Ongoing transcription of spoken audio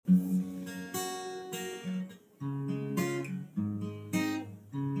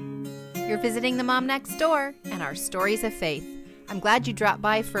You're visiting the Mom Next Door and our stories of faith. I'm glad you dropped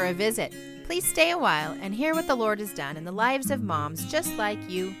by for a visit. Please stay a while and hear what the Lord has done in the lives of moms just like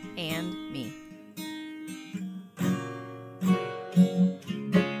you and me.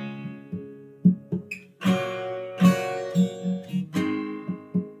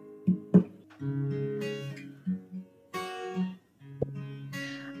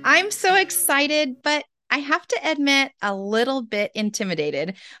 I'm so excited, but I have to admit, a little bit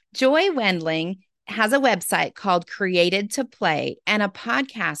intimidated. Joy Wendling has a website called Created to Play and a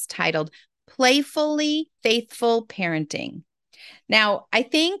podcast titled Playfully Faithful Parenting. Now, I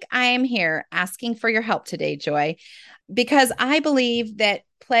think I am here asking for your help today, Joy, because I believe that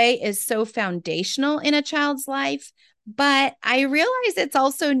play is so foundational in a child's life, but I realize it's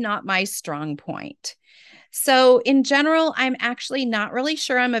also not my strong point. So, in general, I'm actually not really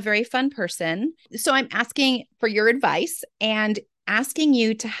sure I'm a very fun person. So, I'm asking for your advice and asking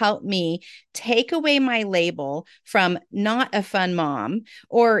you to help me take away my label from not a fun mom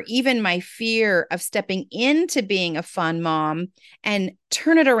or even my fear of stepping into being a fun mom and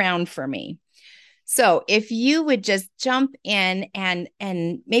turn it around for me. So if you would just jump in and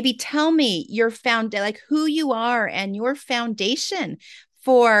maybe tell me your like who you are and your foundation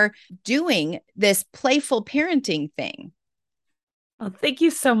for doing this playful parenting thing. Well, thank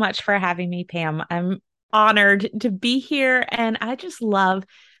you so much for having me, Pam. I'm honored to be here, and I just love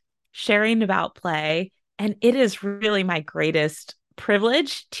sharing about play. And it is really my greatest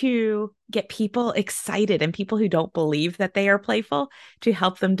privilege to get people excited and people who don't believe that they are playful to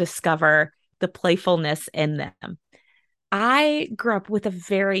help them discover the playfulness in them. I grew up with a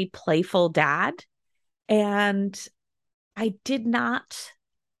very playful dad, and I did not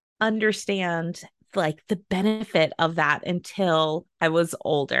understand like the benefit of that until I was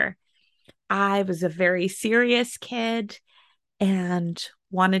older. I was a very serious kid and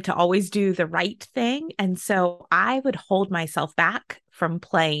wanted to always do the right thing. And so I would hold myself back from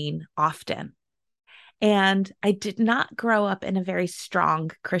playing often. And I did not grow up in a very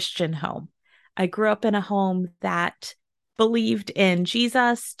strong Christian home. I grew up in a home that believed in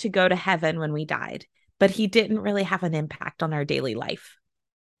Jesus to go to heaven when we died, but he didn't really have an impact on our daily life.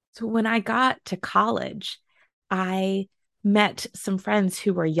 So when I got to college, I met some friends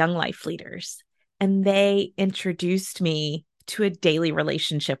who were young life leaders, and they introduced me to a daily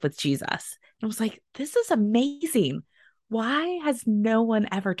relationship with Jesus. And I was like, this is amazing. Why has no one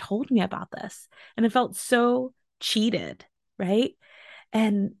ever told me about this? And I felt so cheated, right?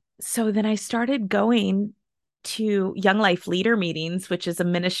 And so then I started going to Young Life Leader meetings, which is a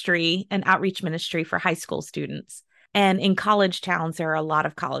ministry, an outreach ministry for high school students. And in college towns, there are a lot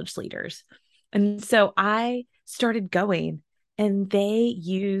of college leaders. And so I started going, and they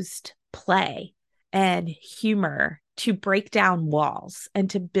used play and humor to break down walls and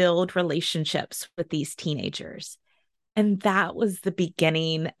to build relationships with these teenagers. And that was the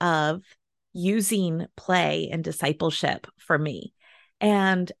beginning of using play and discipleship for me.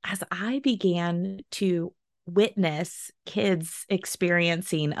 And as I began to witness kids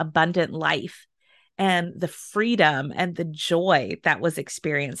experiencing abundant life and the freedom and the joy that was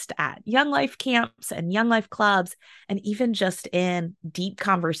experienced at Young Life camps and Young Life clubs, and even just in deep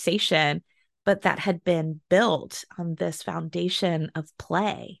conversation, but that had been built on this foundation of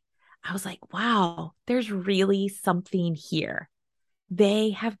play. I was like, wow, there's really something here. They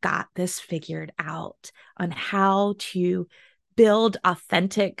have got this figured out on how to build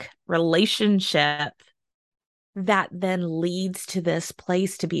authentic relationship that then leads to this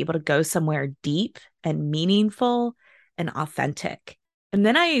place to be able to go somewhere deep and meaningful and authentic. And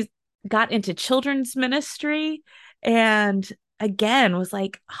then I got into children's ministry and again was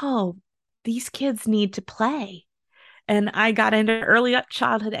like, oh, these kids need to play. And I got into early up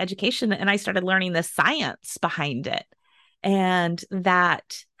childhood education and I started learning the science behind it and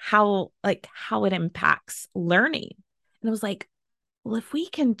that how it impacts learning. And I was like, well, if we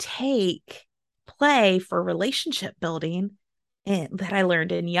can take play for relationship building and that I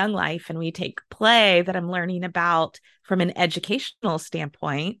learned in Young Life, and we take play that I'm learning about from an educational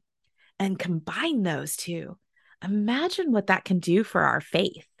standpoint and combine those two, imagine what that can do for our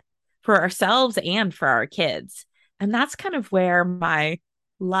faith, for ourselves and for our kids. And that's kind of where my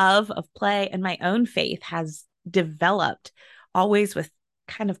love of play and my own faith has developed, always with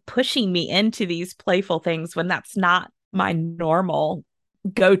kind of pushing me into these playful things when that's not my normal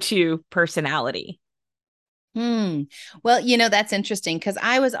go-to personality. Well, that's interesting because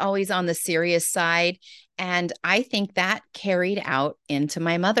I was always on the serious side. And I think that carried out into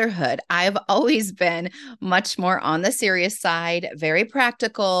my motherhood. I've always been much more on the serious side, very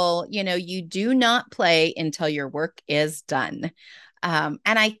practical. You do not play until your work is done. And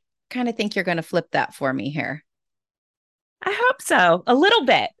I kind of think you're going to flip that for me here. I hope so. A little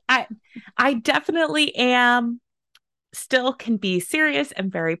bit. I definitely am, still can be serious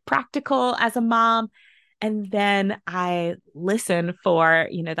and very practical as a mom. And then I listen for,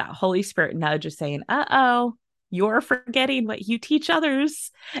 that Holy Spirit nudge of saying, uh-oh, you're forgetting what you teach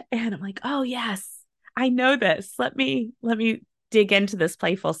others. And I'm like, oh yes, I know this. Let me dig into this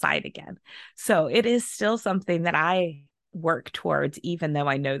playful side again. So it is still something that I work towards, even though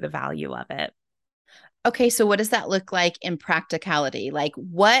I know the value of it. Okay, so what does that look like in practicality? Like,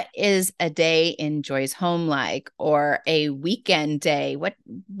 what is a day in Joy's home like, or a weekend day?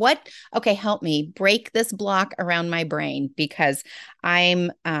 Okay, help me break this block around my brain because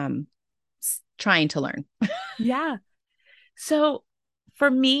I'm trying to learn. Yeah. So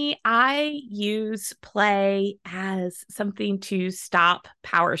for me, I use play as something to stop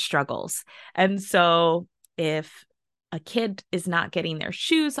power struggles. And so if a kid is not getting their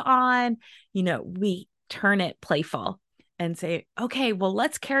shoes on, we turn it playful and say, okay, well,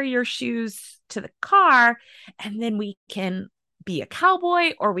 let's carry your shoes to the car and then we can be a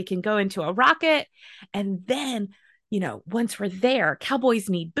cowboy or we can go into a rocket. And then once we're there, cowboys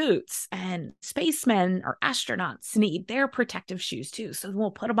need boots and spacemen or astronauts need their protective shoes too. So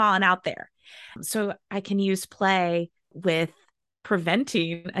we'll put them on out there. So I can use play with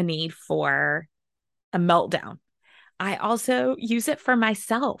preventing a need for a meltdown. I also use it for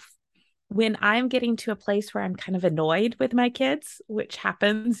myself. When I'm getting to a place where I'm kind of annoyed with my kids, which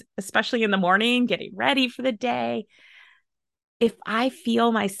happens especially in the morning, getting ready for the day, if I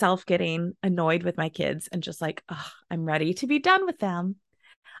feel myself getting annoyed with my kids and just like, oh, I'm ready to be done with them,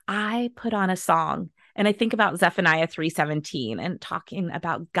 I put on a song and I think about Zephaniah 3:17 and talking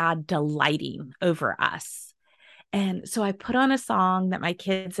about God delighting over us. And so I put on a song that my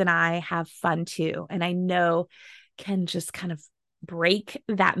kids and I have fun to, and I know can just kind of break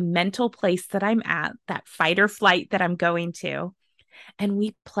that mental place that I'm at, that fight or flight that I'm going to, and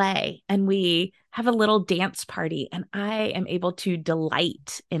we play and we have a little dance party and I am able to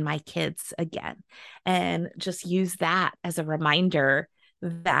delight in my kids again and just use that as a reminder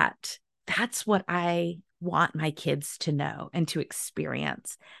that that's what I want my kids to know and to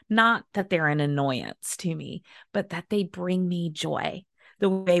experience. Not that they're an annoyance to me, but that they bring me joy the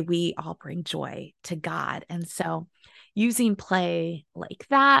way we all bring joy to God. And so using play like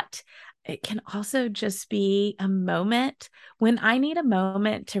that, it can also just be a moment when I need a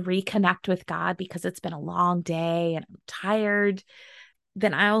moment to reconnect with God because it's been a long day and I'm tired.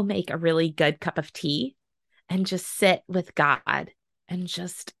 Then I'll make a really good cup of tea and just sit with God and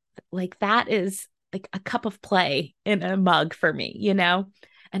just like that is like a cup of play in a mug for me.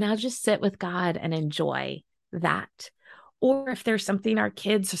 And I'll just sit with God and enjoy that. Or if there's something our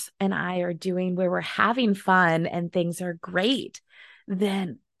kids and I are doing where we're having fun and things are great,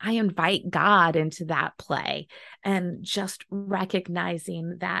 then I invite God into that play and just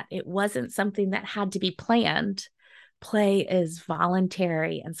recognizing that it wasn't something that had to be planned. Play is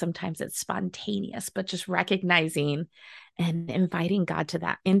voluntary and sometimes it's spontaneous, but just recognizing and inviting God to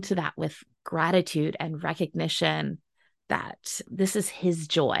that into that with gratitude and recognition that this is his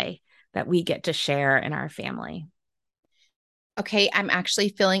joy that we get to share in our family. Okay, I'm actually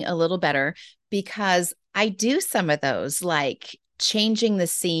feeling a little better because I do some of those, like changing the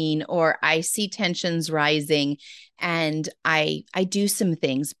scene, or I see tensions rising and I do some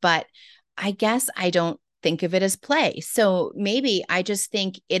things, but I guess I don't think of it as play. So maybe I just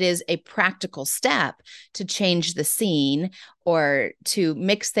think it is a practical step to change the scene or to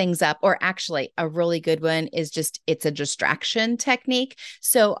mix things up. Or actually, a really good one is just it's a distraction technique.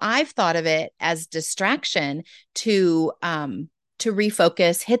 So I've thought of it as distraction to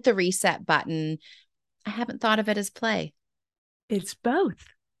refocus, hit the reset button. I haven't thought of it as play. It's both.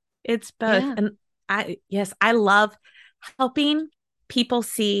 It's both. Yeah. And yes, I love helping people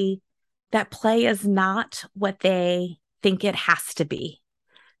see that play is not what they think it has to be.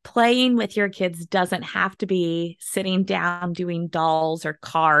 Playing with your kids doesn't have to be sitting down doing dolls or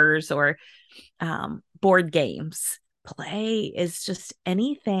cars or board games. Play is just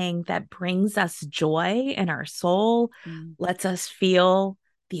anything that brings us joy in our soul, Mm. lets us feel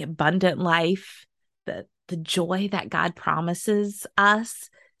the abundant life, the joy that God promises us,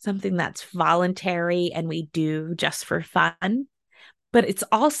 something that's voluntary and we do just for fun. But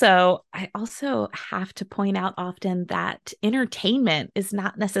I also have to point out often that entertainment is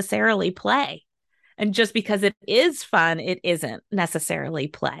not necessarily play. And just because it is fun, it isn't necessarily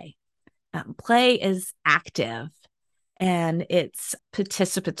play. Play is active and it's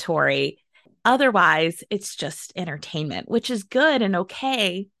participatory. Otherwise, it's just entertainment, which is good and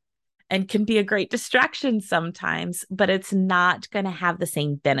okay. and can be a great distraction sometimes, but it's not going to have the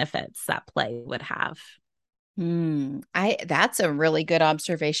same benefits that play would have. I that's a really good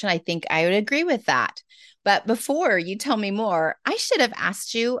observation. I think I would agree with that. But before you tell me more, I should have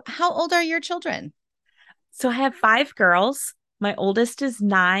asked you, how old are your children? So I have five girls. My oldest is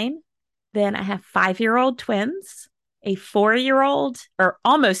 9. Then I have 5-year-old twins, a 4-year-old or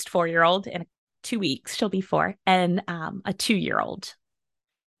almost 4-year-old in 2 weeks. She'll be 4, and a 2-year-old.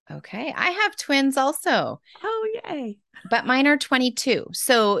 Okay, I have twins also, Oh, yay. but mine are 22.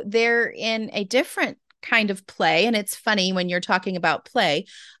 So they're in a different kind of play. And it's funny when you're talking about play.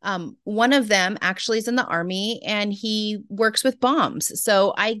 One of them actually is in the army and he works with bombs.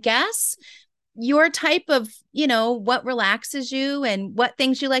 So I guess your type of, what relaxes you and what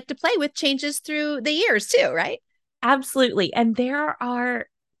things you like to play with changes through the years too, right? Absolutely. And there are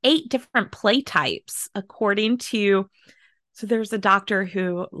 8 different play types according to, so there's a doctor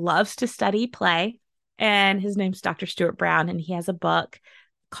who loves to study play, and his name's Dr. Stuart Brown, and he has a book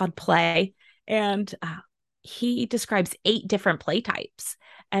called Play, and he describes 8 different play types.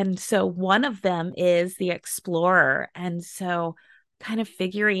 And so one of them is the explorer. And so kind of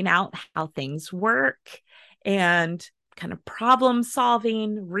figuring out how things work and kind of problem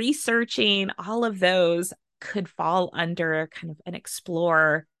solving, researching, all of those could fall under kind of an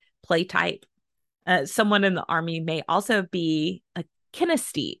explorer play type. Someone in the army may also be a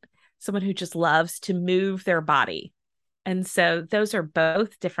kinesthete, someone who just loves to move their body. And so those are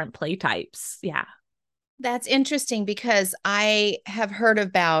both different play types. Yeah. That's interesting because I have heard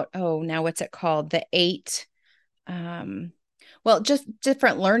about, oh, now what's it called? The 8, um, well, just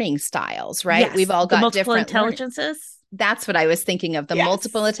different learning styles, right? We've Yes. all The got multiple different learning. intelligences. That's what I was thinking of, the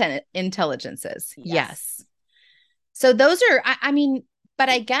multiple Yes. intelligences. Yes. Yes. So those are, I mean, but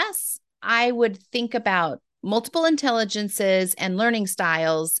I guess I would think about multiple intelligences and learning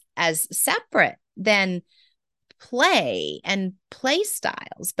styles as separate than play and play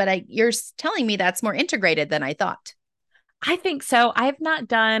styles. But you're telling me that's more integrated than I thought. I think so. I've not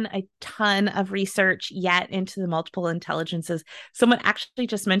done a ton of research yet into the multiple intelligences. Someone actually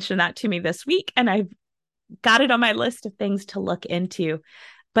just mentioned that to me this week, and I've got it on my list of things to look into.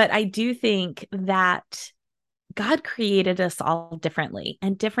 But I do think that God created us all differently,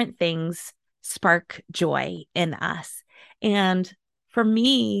 and different things spark joy in us. And for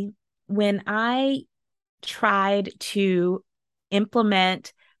me, when I tried to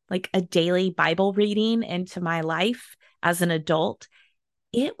implement like a daily Bible reading into my life as an adult,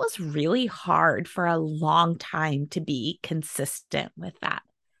 it was really hard for a long time to be consistent with that.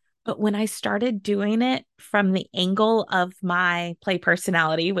 But when I started doing it from the angle of my play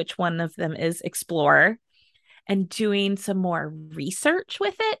personality, which one of them is explorer, and doing some more research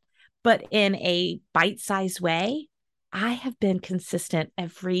with it, but in a bite sized way, I have been consistent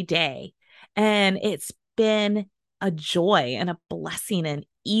every day. And it's been a joy and a blessing and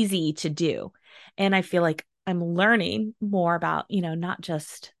easy to do. And I feel like I'm learning more about, not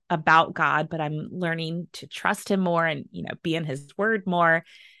just about God, but I'm learning to trust him more and, be in his word more.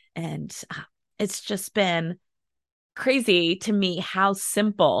 And it's just been crazy to me how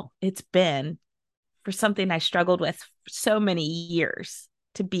simple it's been for something I struggled with for so many years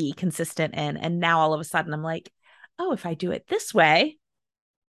to be consistent in. And now all of a sudden I'm like, oh, if I do it this way,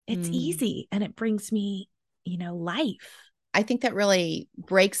 it's Mm. easy and it brings me, life. I think that really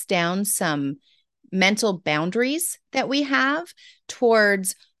breaks down some mental boundaries that we have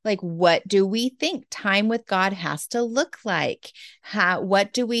towards, like, what do we think time with God has to look like?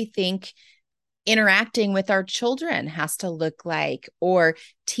 What do we think interacting with our children has to look like, or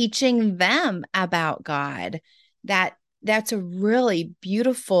teaching them about God? That's a really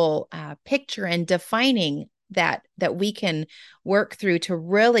beautiful picture and defining that we can work through to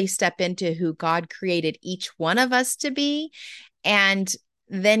really step into who God created each one of us to be, and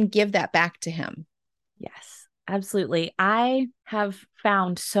then give that back to him. Yes, absolutely. I have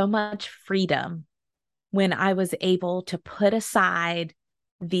found so much freedom when I was able to put aside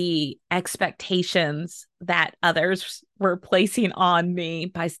the expectations that others were placing on me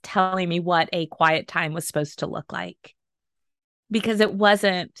by telling me what a quiet time was supposed to look like. Because it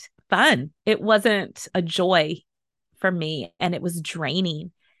wasn't fun. It wasn't a joy for me, and it was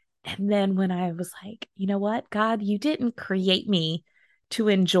draining. And then when I was like, you know what, God, you didn't create me to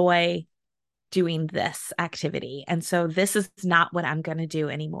enjoy doing this activity. And so this is not what I'm going to do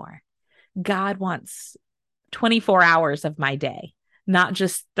anymore. God wants 24 hours of my day, not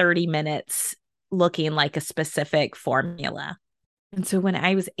just 30 minutes looking like a specific formula. And so when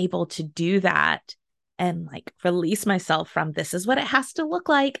I was able to do that and like release myself from this is what it has to look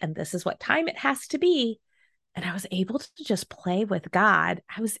like and this is what time it has to be, and I was able to just play with God.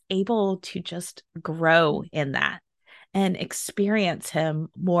 I was able to just grow in that and experience him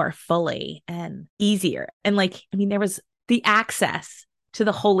more fully and easier. And like, I mean, there was the access to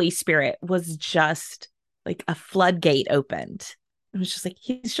the Holy Spirit was just like a floodgate opened. It was just like,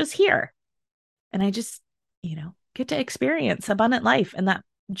 he's just here. And I just, get to experience abundant life and that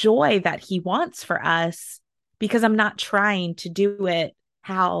joy that he wants for us because I'm not trying to do it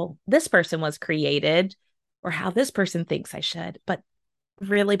how this person was created or how this person thinks I should, but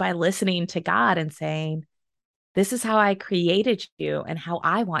really by listening to God and saying, this is how I created you and how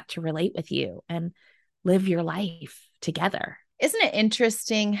I want to relate with you and live your life together. Isn't it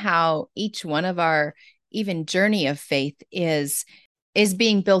interesting how each one of our even journey of faith is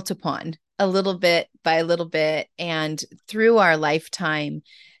being built upon a little bit by a little bit and through our lifetime,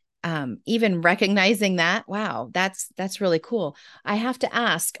 even recognizing that, wow, that's really cool. I have to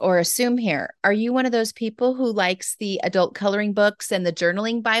ask or assume here, are you one of those people who likes the adult coloring books and the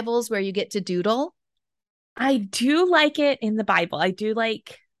journaling Bibles where you get to doodle? I do like it in the Bible. I do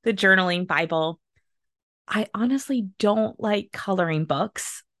like the journaling Bible. I honestly don't like coloring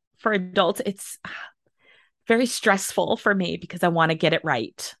books for adults. It's very stressful for me because I want to get it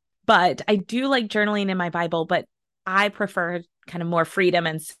right. But I do like journaling in my Bible, but I prefer kind of more freedom.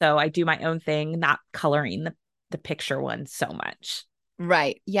 And so I do my own thing, not coloring the picture one so much.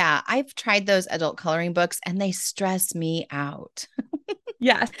 Right. Yeah. I've tried those adult coloring books and they stress me out.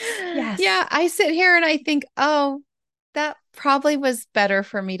 Yes. Yes. Yeah. I sit here and I think, oh, that probably was better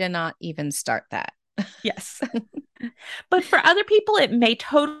for me to not even start that. Yes. But for other people, it may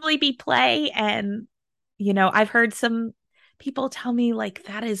totally be play. And, I've heard some people tell me like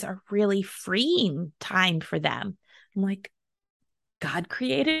that is a really freeing time for them. I'm like, God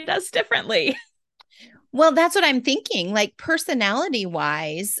created us differently. Well, that's what I'm thinking. Like personality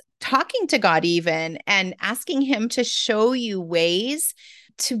wise, talking to God, even and asking Him to show you ways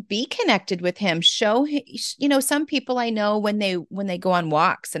to be connected with Him. Some people I know when they go on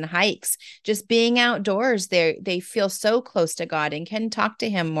walks and hikes, just being outdoors, they feel so close to God and can talk to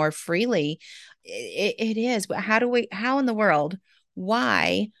Him more freely. It is. How in the world?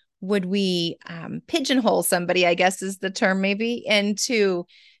 Why would we pigeonhole somebody? I guess is the term, maybe, into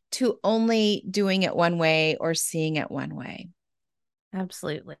to only doing it one way or seeing it one way.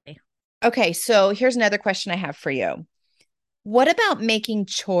 Absolutely. Okay, so here's another question I have for you. What about making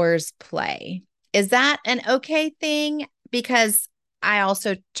chores play? Is that an okay thing? Because I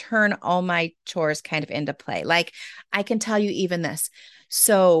also turn all my chores kind of into play. Like I can tell you even this.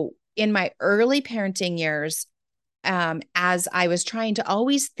 So in my early parenting years, as I was trying to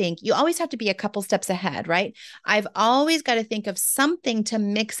always think, you always have to be a couple steps ahead, right? I've always got to think of something to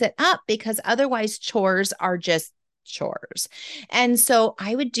mix it up because otherwise chores are just chores. And so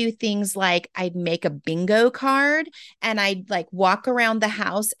I would do things like I'd make a bingo card and I'd like walk around the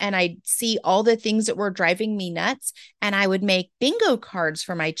house and I'd see all the things that were driving me nuts and I would make bingo cards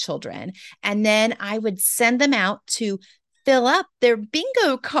for my children. And then I would send them out to fill up their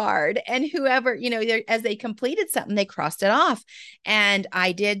bingo card and whoever as they completed something they crossed it off. And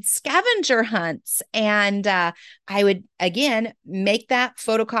I did scavenger hunts and I would again make that,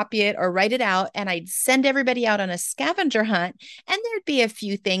 photocopy it or write it out, and I'd send everybody out on a scavenger hunt. And there'd be a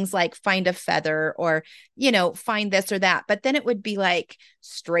few things like find a feather or find this or that, but then it would be like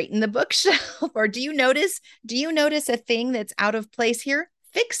straighten the bookshelf or do you notice a thing that's out of place here,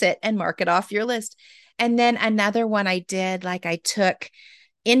 fix it and mark it off your list. And then another one I did, like I took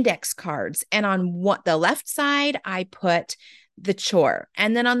index cards and on the left side, I put the chore.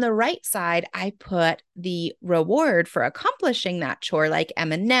 And then on the right side, I put the reward for accomplishing that chore, like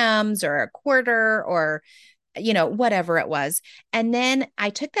M&Ms or a quarter or whatever it was. And then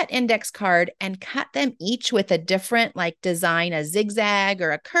I took that index card and cut them each with a different like design, a zigzag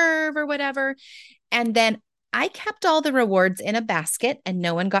or a curve or whatever. And then I kept all the rewards in a basket and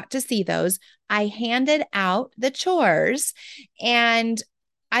no one got to see those. I handed out the chores and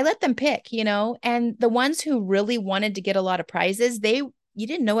I let them pick, and the ones who really wanted to get a lot of prizes, you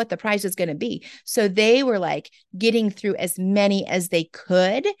didn't know what the prize was going to be. So they were like getting through as many as they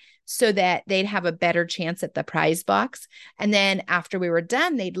could so that they'd have a better chance at the prize box. And then after we were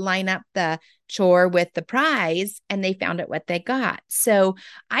done, they'd line up the chore with the prize and they found out what they got. So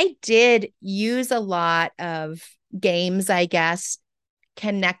I did use a lot of games, I guess,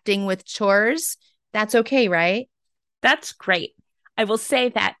 connecting with chores. That's okay, right? That's great. I will say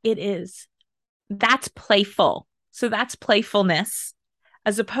that that's playful. So that's playfulness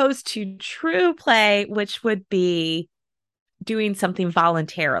as opposed to true play, which would be doing something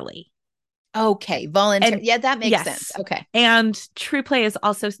voluntarily. Okay, voluntary. And Yeah, that makes sense. yes, Okay. and true play is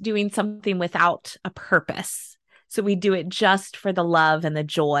also doing something without a purpose. So we do it just for the love and the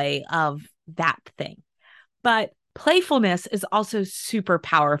joy of that thing. But playfulness is also super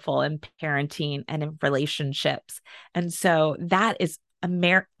powerful in parenting and in relationships. And so that is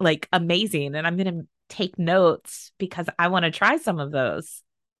like amazing. And I'm going to take notes because I want to try some of those.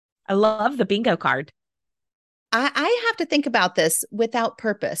 I love the bingo card. I have to think about this without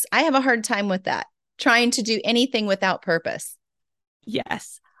purpose. I have a hard time with that, trying to do anything without purpose.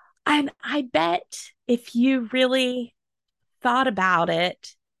 Yes. And I bet if you really thought about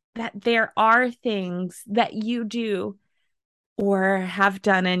it, that there are things that you do or have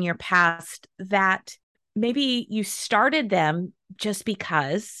done in your past that maybe you started them just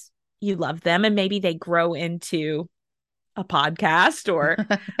because you love them and maybe they grow into a podcast or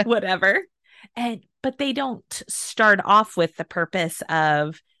whatever. And but they don't start off with the purpose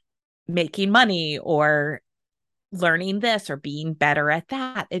of making money or learning this or being better at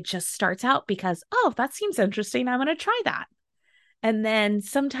that. It just starts out because, oh, that seems interesting. I'm going to try that. And then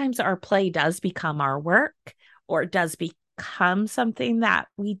sometimes our play does become our work or it does become something that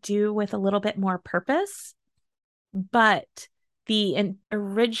we do with a little bit more purpose. But the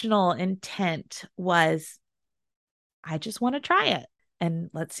original intent was, I just want to try it and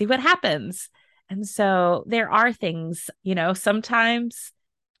let's see what happens. And so there are things, sometimes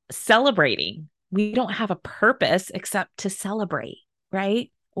celebrating. We don't have a purpose except to celebrate,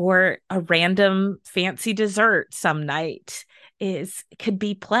 right? Or a random fancy dessert some night is could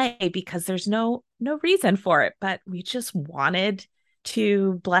be play because there's no reason for it, but we just wanted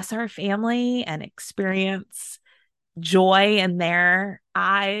to bless our family and experience joy in their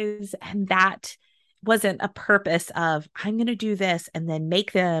eyes. And that wasn't a purpose of, I'm going to do this and then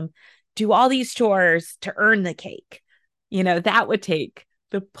make them do all these chores to earn the cake. That would take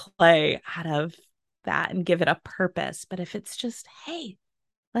the play out of that and give it a purpose. But if it's just, hey,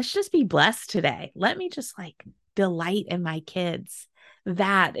 let's just be blessed today. Let me just like delight in my kids.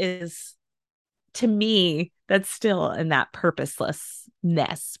 That is, to me, that's still in that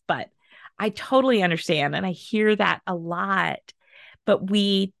purposelessness. But I totally understand. And I hear that a lot. But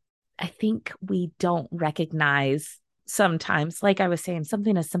I think we don't recognize sometimes, like I was saying,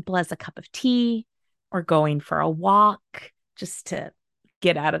 something as simple as a cup of tea or going for a walk just to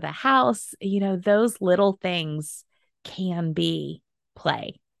get out of the house. Those little things can be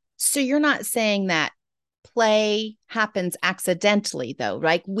play. So you're not saying that play happens accidentally, though,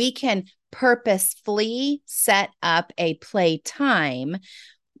 right? We can purposefully set up a play time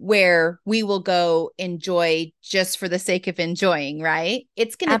where we will go enjoy just for the sake of enjoying, right?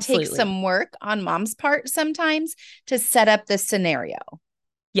 It's going to take Absolutely. some work on mom's part sometimes to set up the scenario.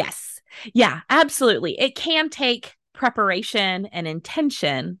 Yes. Yeah, absolutely. It can take preparation and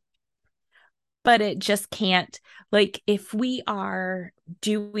intention, but it just can't. Like, if we are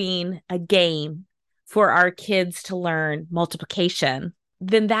doing a game for our kids to learn multiplication,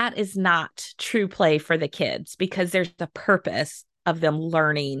 then that is not true play for the kids because there's the purpose of them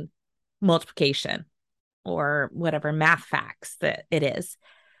learning multiplication or whatever math facts that it is.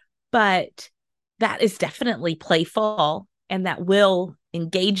 But that is definitely playful and that will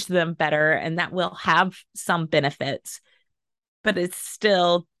engage them better and that will have some benefits, but it's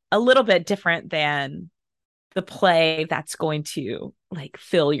still a little bit different than the play that's going to like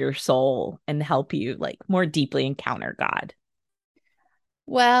fill your soul and help you like more deeply encounter God.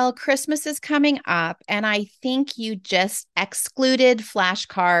 Well, Christmas is coming up, and I think you just excluded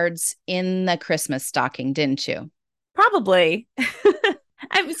flashcards in the Christmas stocking, didn't you? Probably.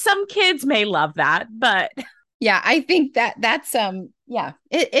 Some kids may love that, but Yeah, I think that's yeah,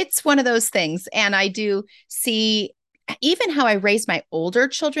 it's one of those things. And I do see even how I raise my older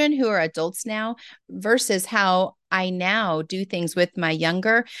children who are adults now versus how I now do things with my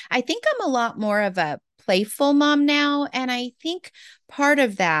younger. I think I'm a lot more of a playful mom now. And I think part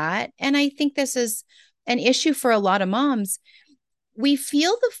of that, and I think this is an issue for a lot of moms, we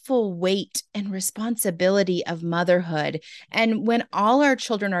feel the full weight and responsibility of motherhood. And when all our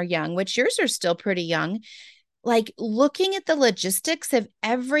children are young, which yours are still pretty young, like looking at the logistics of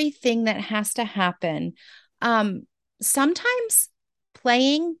everything that has to happen, um sometimes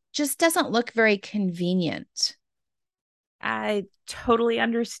playing just doesn't look very convenient. I totally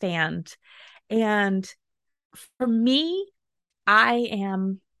understand. And for me, I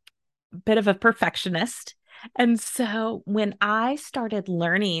am a bit of a perfectionist. And so when I started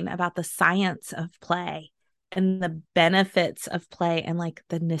learning about the science of play and the benefits of play and like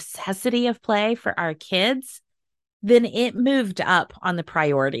the necessity of play for our kids, then it moved up on the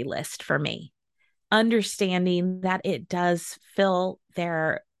priority list for me. Understanding that it does fill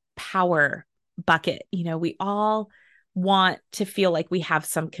their power bucket. We all want to feel like we have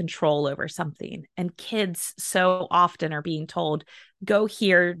some control over something. And kids so often are being told, go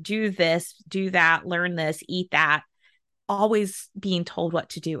here, do this, do that, learn this, eat that, always being told what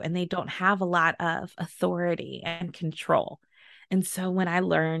to do. And they don't have a lot of authority and control. And so when I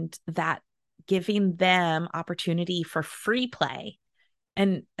learned that giving them opportunity for free play,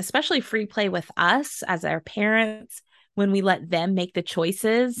 and especially free play with us as our parents, when we let them make the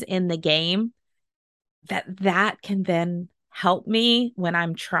choices in the game, that can then help me when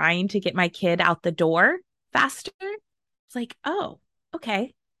I'm trying to get my kid out the door faster. It's like, oh,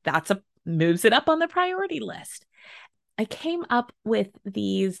 okay, that's a moves it up on the priority list. I came up with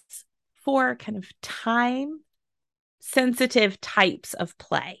these 4 kind of time sensitive types of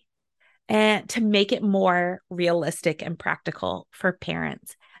play and to make it more realistic and practical for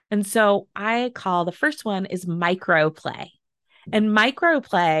parents. And so I call the first one is micro play. And micro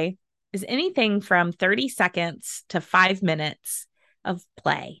play is anything from 30 seconds to 5 minutes of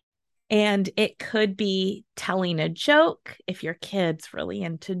play. And it could be telling a joke if your kid's really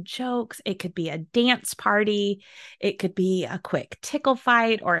into jokes. It could be a dance party. It could be a quick tickle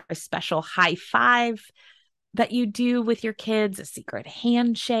fight or a special high five that you do with your kids, a secret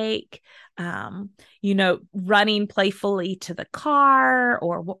handshake, running playfully to the car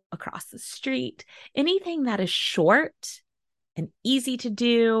or across the street. Anything that is short and easy to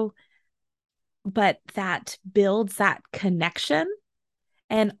do, but that builds that connection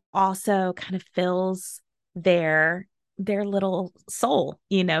and also kind of fills their little soul,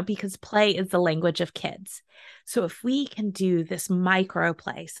 because play is the language of kids. So if we can do this micro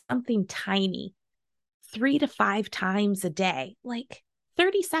play, something tiny, 3 to 5 times a day, like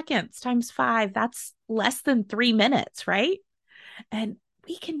 30 seconds times 5, that's less than 3 minutes, right? And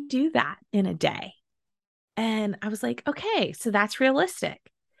we can do that in a day. And I was like, okay, so that's realistic.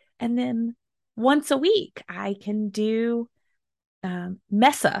 And then once a week, I can do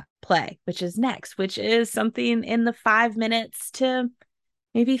Mesa play, which is next, which is something in the 5 minutes to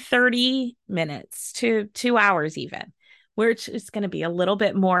maybe 30 minutes to 2 hours, even, which is going to be a little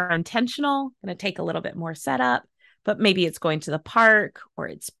bit more intentional, going to take a little bit more setup, but maybe it's going to the park or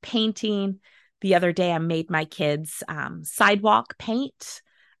it's painting. The other day, I made my kids sidewalk paint.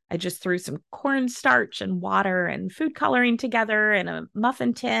 I just threw some cornstarch and water and food coloring together in a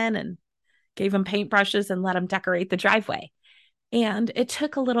muffin tin and gave them paintbrushes and let them decorate the driveway. And it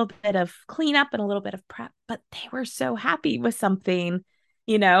took a little bit of cleanup and a little bit of prep, but they were so happy with something,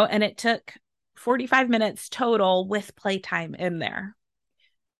 and it took 45 minutes total with playtime in there.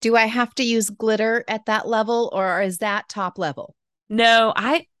 Do I have to use glitter at that level, or is that top level? No,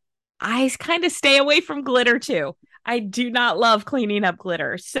 I kind of stay away from glitter too. I do not love cleaning up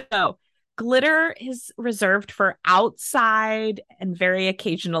glitter. So glitter is reserved for outside and very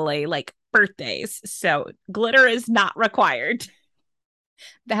occasionally, like birthdays. So glitter is not required.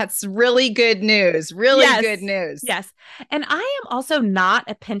 That's really good news. Really Yes. good news. Yes. And I am also not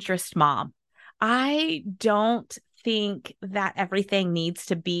a Pinterest mom. I don't think that everything needs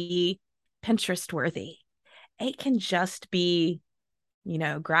to be Pinterest worthy. It can just be,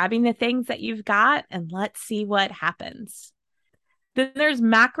 grabbing the things that you've got and let's see what happens. Then there's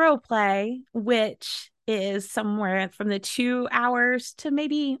macro play, which is somewhere from the 2 hours to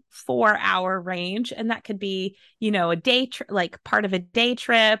maybe 4 hour range. And that could be, a day, like part of a day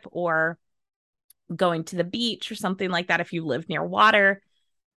trip or going to the beach or something like that if you live near water.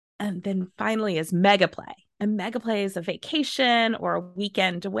 And then finally is mega play. And mega play is a vacation or a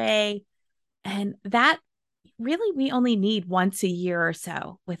weekend away. And that really we only need once a year or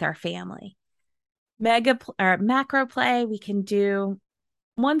so with our family. Or macro play we can do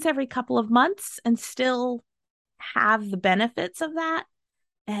once every couple of months and still have the benefits of that.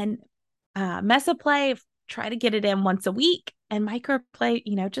 And mesa play, try to get it in once a week, and micro play,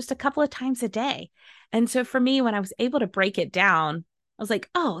 just a couple of times a day. And so for me, when I was able to break it down, I was like,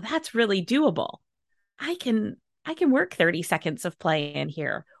 oh, that's really doable. I can work 30 seconds of play in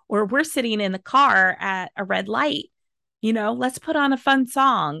here. Or we're sitting in the car at a red light, let's put on a fun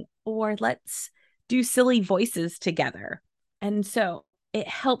song or let's do silly voices together. And so it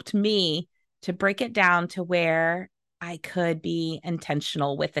helped me to break it down to where I could be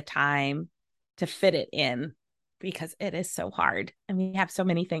intentional with the time to fit it in because it is so hard. And we have so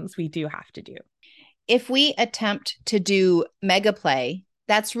many things we do have to do. If we attempt to do mega play,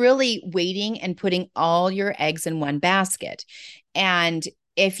 that's really waiting and putting all your eggs in one basket. And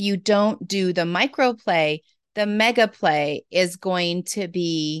if you don't do the micro play, the mega play is going to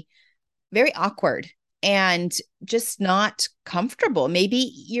be very awkward and just not comfortable.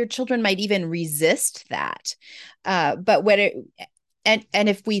 Maybe your children might even resist that. But And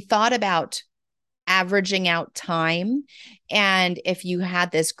if we thought about averaging out time, and if you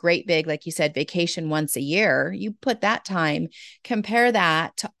had this great big, like you said, vacation once a year, you put that time, compare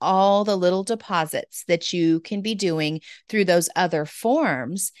that to all the little deposits that you can be doing through those other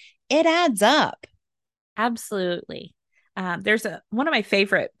forms, it adds up. Absolutely. There's a one of my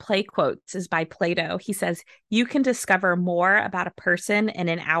favorite play quotes is by Plato. He says, "You can discover more about a person in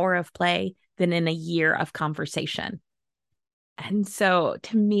an hour of play than in a year of conversation." And so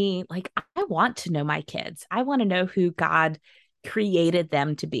to me, like, I want to know my kids. I want to know who God created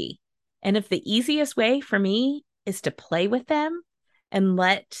them to be. And if the easiest way for me is to play with them and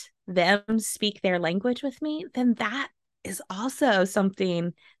let them speak their language with me, then that is also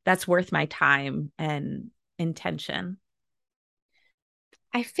something that's worth my time and intention.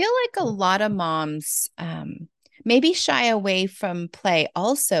 I feel like a lot of moms maybe shy away from play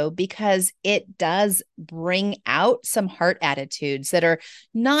also because it does bring out some heart attitudes that are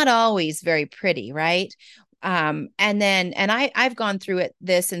not always very pretty, right? And I've gone through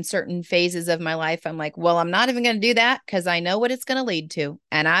this in certain phases of my life. I'm like, well, I'm not even going to do that because I know what it's going to lead to,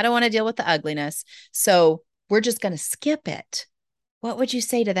 and I don't want to deal with the ugliness. So we're just going to skip it. What would you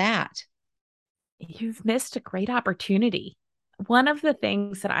say to that? You've missed a great opportunity. One of the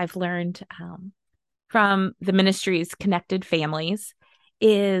things that I've learned from the ministry's Connected Families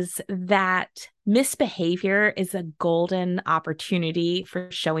is that misbehavior is a golden opportunity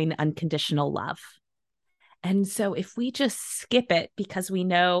for showing unconditional love. And so if we just skip it because we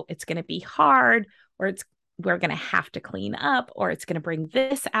know it's going to be hard, or we're going to have to clean up, or it's going to bring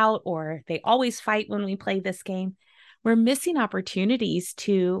this out, or they always fight when we play this game, we're missing opportunities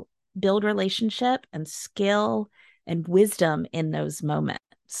to build relationship and skill and wisdom in those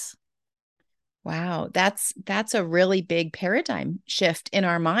moments. Wow, that's a really big paradigm shift in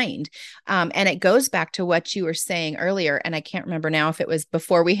our mind, and it goes back to what you were saying earlier. And I can't remember now if it was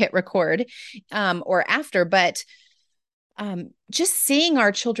before we hit record, or after, but just seeing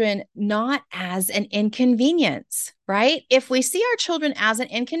our children not as an inconvenience, right? If we see our children as an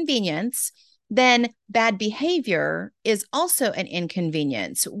inconvenience, then bad behavior is also an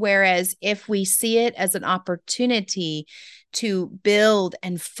inconvenience. Whereas if we see it as an opportunity to build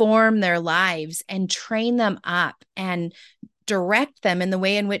and form their lives and train them up and direct them in the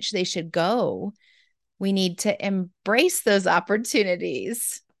way in which they should go, we need to embrace those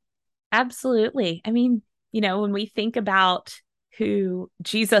opportunities. Absolutely. I mean, when we think about who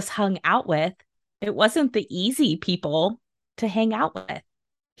Jesus hung out with, it wasn't the easy people to hang out with.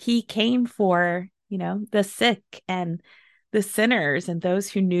 He came for, the sick and the sinners and those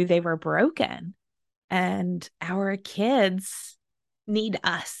who knew they were broken. And our kids need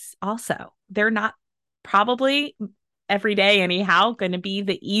us also. They're not probably every day, anyhow, going to be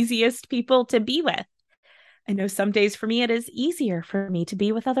the easiest people to be with. I know some days for me, it is easier for me to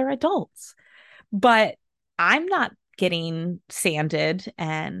be with other adults, but I'm not getting sanded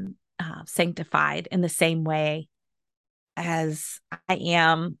and sanctified in the same way as I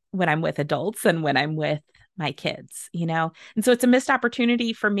am when I'm with adults and when I'm with my kids. And so it's a missed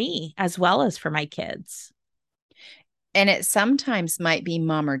opportunity for me as well as for my kids. And it sometimes might be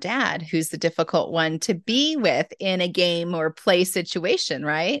mom or dad who's the difficult one to be with in a game or play situation,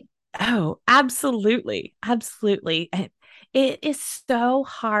 right? Oh, absolutely. Absolutely. It is so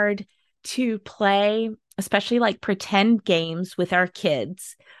hard to play, especially like pretend games with our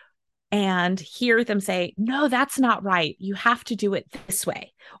kids and hear them say, no, that's not right. You have to do it this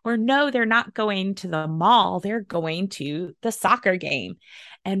way. Or no, they're not going to the mall. They're going to the soccer game.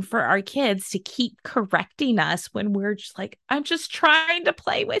 And for our kids to keep correcting us when we're just like, I'm just trying to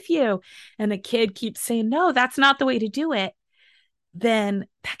play with you. And the kid keeps saying, no, that's not the way to do it. Then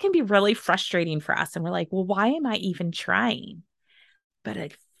that can be really frustrating for us. And we're like, well, why am I even trying? But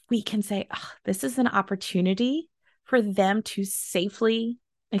if we can say, oh, this is an opportunity for them to safely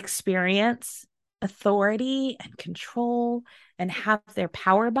experience authority and control and have their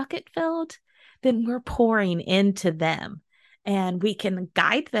power bucket filled, then we're pouring into them and we can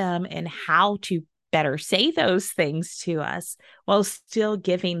guide them in how to better say those things to us while still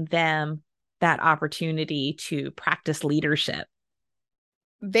giving them that opportunity to practice leadership.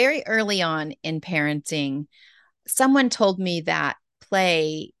 Very early on in parenting, someone told me that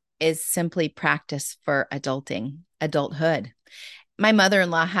play is simply practice for adulthood. My mother in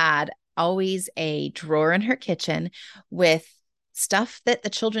law had always a drawer in her kitchen with stuff that the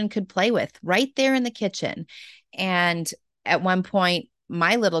children could play with right there in the kitchen. And at one point,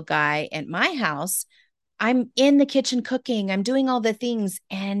 my little guy at my house, I'm in the kitchen cooking, I'm doing all the things,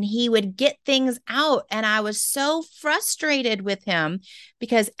 and he would get things out. And I was so frustrated with him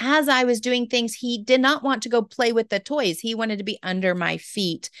because as I was doing things, he did not want to go play with the toys. He wanted to be under my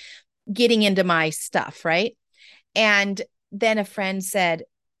feet, getting into my stuff, right? And then a friend said,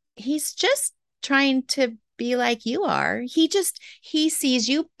 he's just trying to be like you are. He sees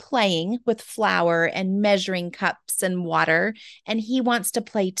you playing with flour and measuring cups and water, and he wants to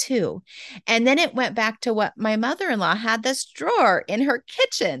play too. And then it went back to what my mother-in-law had, this drawer in her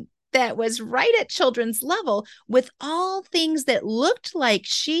kitchen that was right at children's level with all things that looked like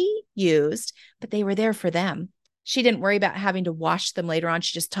she used, but they were there for them. She didn't worry about having to wash them later on.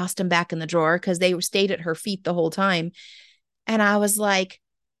 She just tossed them back in the drawer because they stayed at her feet the whole time. And I was like,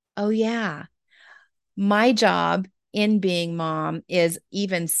 oh, yeah, my job in being mom is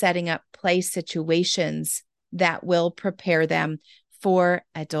even setting up play situations that will prepare them for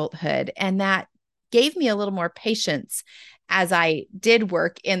adulthood. And that gave me a little more patience as I did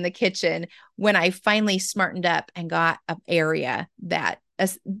work in the kitchen when I finally smartened up and got an area that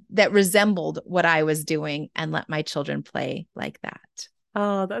resembled what I was doing and let my children play like that.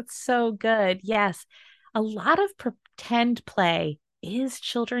 Oh, that's so good. Yes. A lot of pretend play is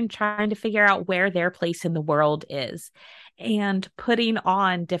children trying to figure out where their place in the world is and putting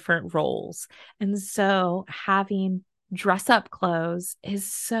on different roles. And so having dress up clothes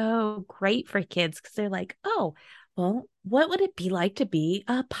is so great for kids because they're like, oh, well, what would it be like to be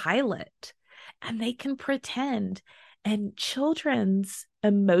a pilot? And they can pretend. And children's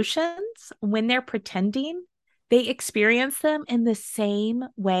emotions, when they're pretending, they experience them in the same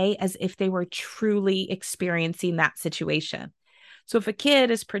way as if they were truly experiencing that situation. So if a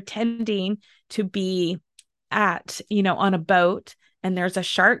kid is pretending to be on a boat and there's a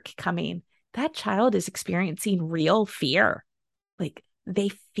shark coming, that child is experiencing real fear. Like they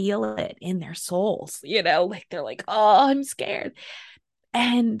feel it in their souls, like they're like, oh, I'm scared.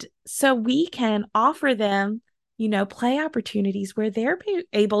 And so we can offer them, play opportunities where they're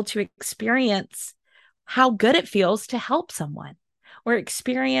able to experience how good it feels to help someone or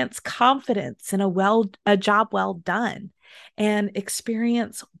experience confidence in a job well done and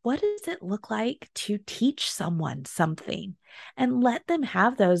experience what does it look like to teach someone something and let them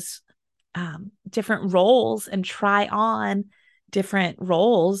have those different roles and try on different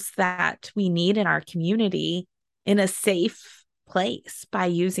roles that we need in our community in a safe place by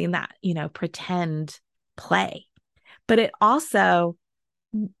using that, pretend play. But it also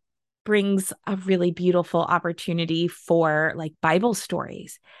brings a really beautiful opportunity for like Bible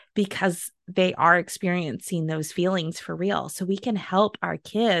stories because they are experiencing those feelings for real. So we can help our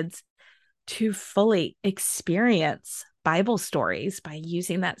kids to fully experience Bible stories by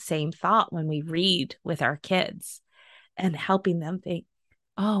using that same thought when we read with our kids and helping them think,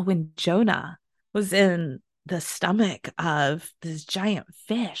 oh, when Jonah was in the stomach of this giant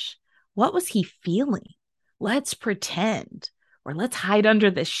fish, what was he feeling? Let's pretend, or let's hide under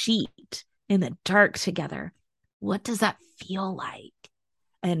the sheet in the dark together. What does that feel like?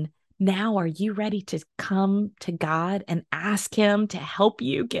 And now, are you ready to come to God and ask Him to help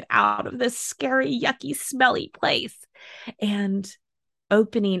you get out of this scary, yucky, smelly place? And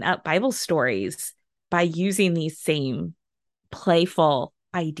opening up Bible stories by using these same playful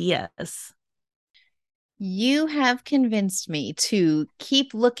ideas. You have convinced me to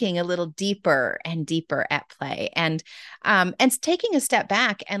keep looking a little deeper and deeper at play, and taking a step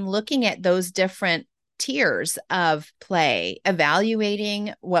back and looking at those different tiers of play,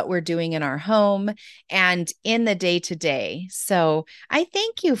 evaluating what we're doing in our home and in the day to day. So I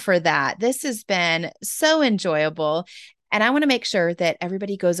thank you for that. This has been so enjoyable. And I want to make sure that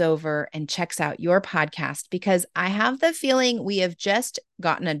everybody goes over and checks out your podcast because I have the feeling we have just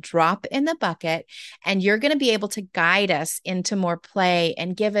gotten a drop in the bucket and you're going to be able to guide us into more play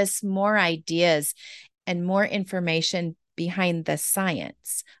and give us more ideas and more information behind the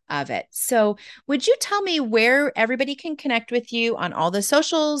science of it. So, would you tell me where everybody can connect with you on all the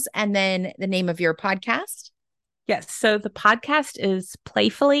socials and then the name of your podcast? Yes. So the podcast is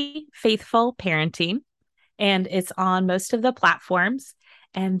Playfully Faithful Parenting, and it's on most of the platforms.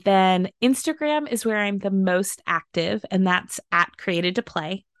 And then Instagram is where I'm the most active, and that's at Created to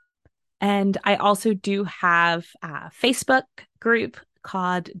Play. And I also do have a Facebook group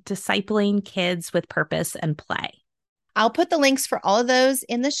called Discipling Kids with Purpose and Play. I'll put the links for all of those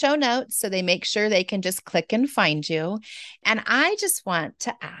in the show notes so they make sure they can just click and find you. And I just want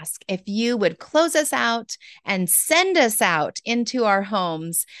to ask if you would close us out and send us out into our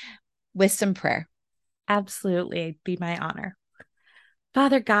homes with some prayer. Absolutely. It'd be my honor.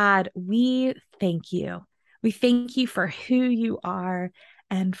 Father God, we thank you. We thank you for who you are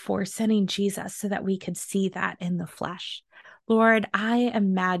and for sending Jesus so that we could see that in the flesh. Lord, I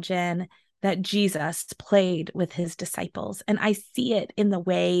imagine that Jesus played with his disciples, and I see it in the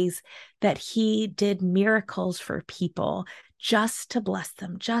ways that he did miracles for people just to bless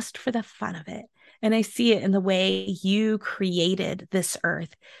them, just for the fun of it. And I see it in the way you created this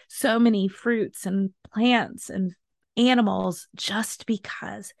earth, so many fruits and plants and animals just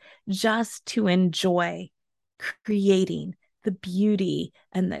because, just to enjoy creating the beauty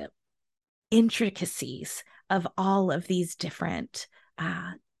and the intricacies of all of these different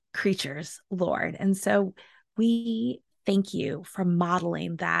creatures, Lord. And so we thank you for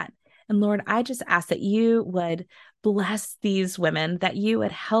modeling that. And Lord, I just ask that you would bless these women, that you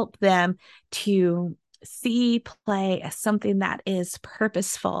would help them to see play as something that is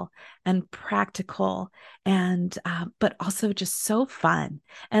purposeful and practical and but also just so fun,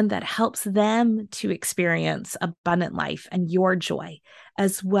 and that helps them to experience abundant life and your joy,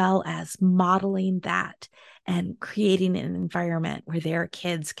 as well as modeling that and creating an environment where their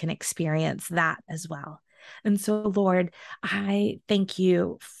kids can experience that as well. And so, Lord, I thank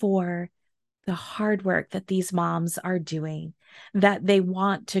you for the hard work that these moms are doing, that they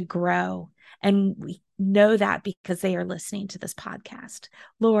want to grow. And we know that because they are listening to this podcast.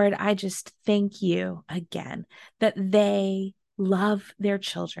 Lord, I just thank you again that they love their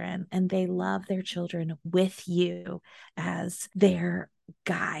children and they love their children with you as their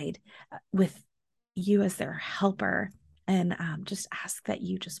guide, with you as their helper. And just ask that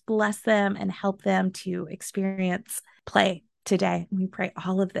you just bless them and help them to experience play today. We pray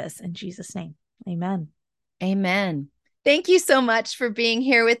all of this in Jesus' name. Amen. Amen. Thank you so much for being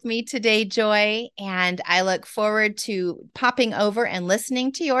here with me today, Joy. And I look forward to popping over and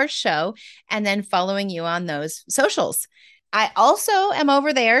listening to your show and then following you on those socials. I also am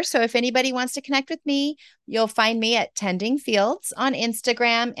over there. So if anybody wants to connect with me, you'll find me at Tending Fields on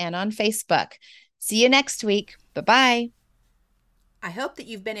Instagram and on Facebook. See you next week. Bye-bye. I hope that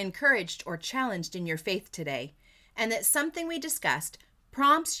you've been encouraged or challenged in your faith today, and that something we discussed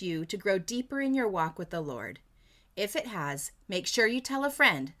prompts you to grow deeper in your walk with the Lord. If it has, make sure you tell a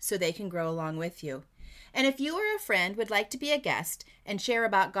friend so they can grow along with you. And if you or a friend would like to be a guest and share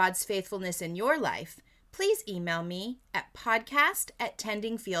about God's faithfulness in your life, please email me at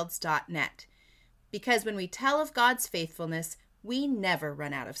podcast@tendingfields.net. Because when we tell of God's faithfulness, we never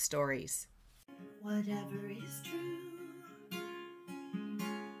run out of stories. Whatever is true